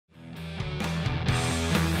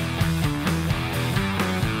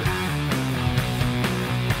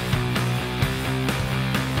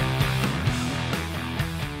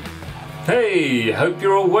Hey, hope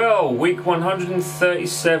you're all well. Week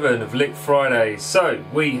 137 of Lick Friday. So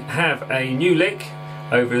we have a new lick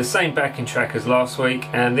over the same backing track as last week,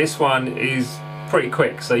 and this one is pretty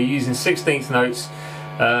quick. So you're using 16th notes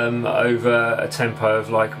over a tempo of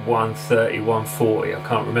like 130, 140. I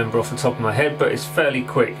can't remember off the top of my head, but it's fairly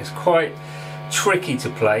quick. It's quite tricky to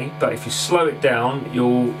play, but if you slow it down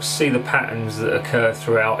you'll see the patterns that occur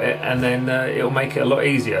throughout it, and then it'll make it a lot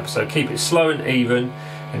easier. So keep it slow and even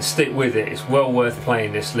and stick with it. It's well worth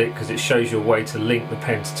playing this lick because it shows you a way to link the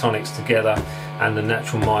pentatonics together and the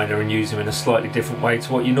natural minor and use them in a slightly different way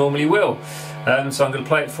to what you normally will. So I'm going to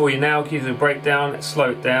play it for you now, give you the breakdown,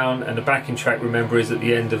 slow it down, and the backing track, remember, is at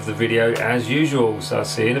the end of the video as usual. So I'll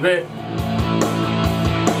see you in a bit.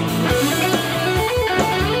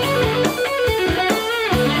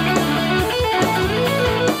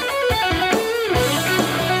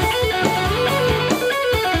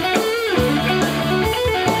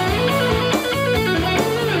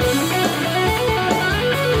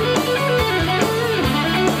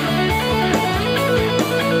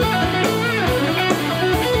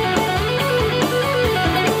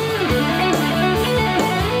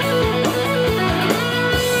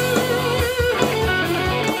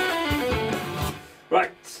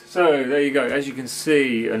 So there you go. As you can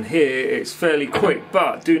see and hear, it's fairly quick,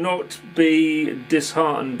 but do not be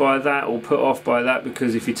disheartened by that or put off by that,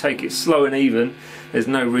 because if you take it slow and even, there's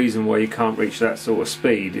no reason why you can't reach that sort of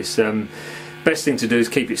speed. It's best thing to do is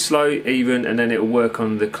keep it slow, even, and then it will work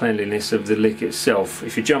on the cleanliness of the lick itself.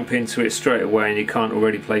 If you jump into it straight away and you can't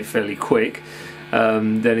already play fairly quick,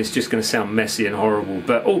 then it's just going to sound messy and horrible.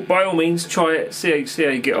 But by all means, try it, see how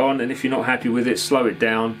you get on, and if you're not happy with it, slow it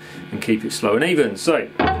down and keep it slow and even. So,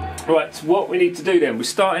 right, what we need to do then, we're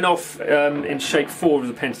starting off in shape 4 of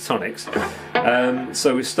the pentatonics.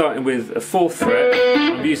 So we're starting with a 4th fret.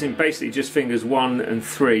 I'm using basically just fingers 1 and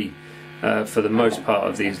 3 for the most part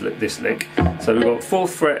of this lick. So we've got 4th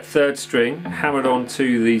fret, 3rd string, hammered on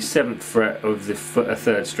to the 7th fret of the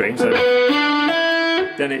 3rd string. So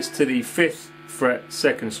then it's to the 5th fret,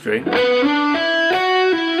 2nd string,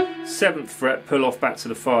 7th fret, pull off back to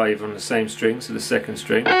the 5 on the same string, so the 2nd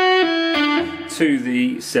string, to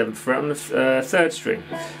the 7th fret on the 3rd string.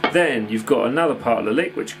 Then you've got another part of the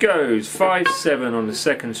lick which goes 5, 7 on the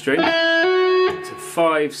 2nd string, to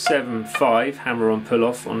 5, 7, 5, hammer on, pull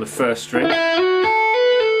off on the 1st string,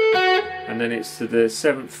 and then it's to the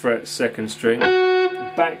 7th fret, 2nd string,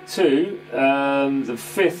 back to the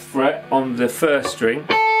 5th fret on the 1st string.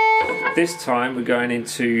 This time we're going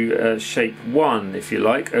into shape 1, if you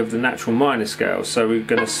like, of the natural minor scale. So we're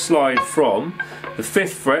going to slide from the 5th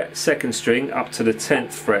fret, 2nd string, up to the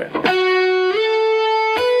 10th fret, to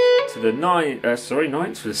the 9th,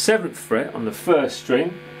 to the 7th fret on the 1st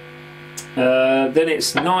string. Then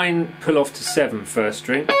it's 9, pull off to 7, 1st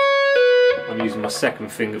string. I'm using my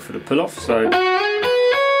 2nd finger for the pull off. So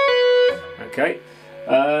okay.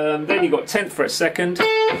 Then you've got 10th fret 2nd,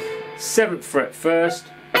 7th fret 1st.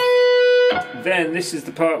 Then this is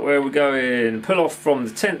the part where we're going pull off from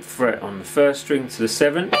the 10th fret on the 1st string to the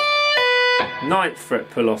 7th, 9th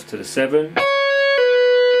fret pull off to the 7,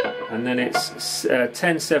 and then it's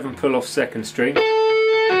 10, 7 pull off 2nd string,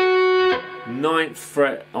 9th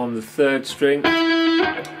fret on the 3rd string,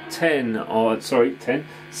 7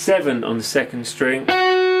 on the 2nd string,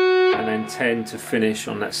 and then 10 to finish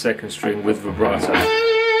on that 2nd string with vibrato.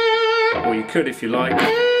 Or you could, if you like,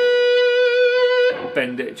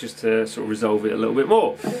 bend it just to sort of resolve it a little bit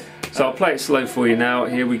more. So I'll play it slow for you now.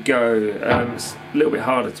 Here we go. It's a little bit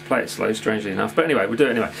harder to play it slow, strangely enough, but anyway, we'll do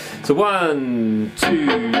it anyway. So 1,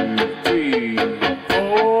 2, 3,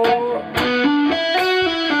 4.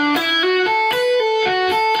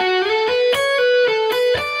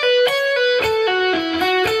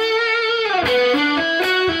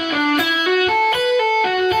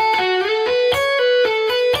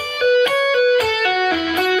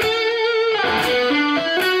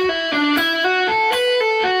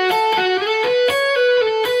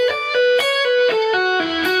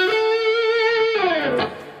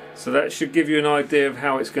 So that should give you an idea of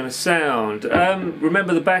how it's going to sound.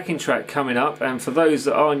 Remember the backing track coming up, and for those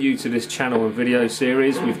that are new to this channel and video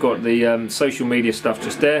series, we've got the social media stuff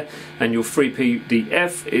just there, and your free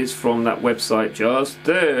PDF is from that website just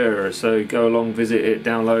there. So go along, visit it,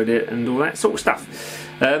 download it, and all that sort of stuff.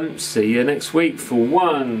 See you next week for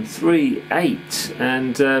 138,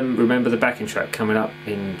 and remember the backing track coming up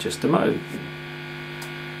in just a mo.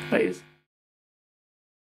 Laters.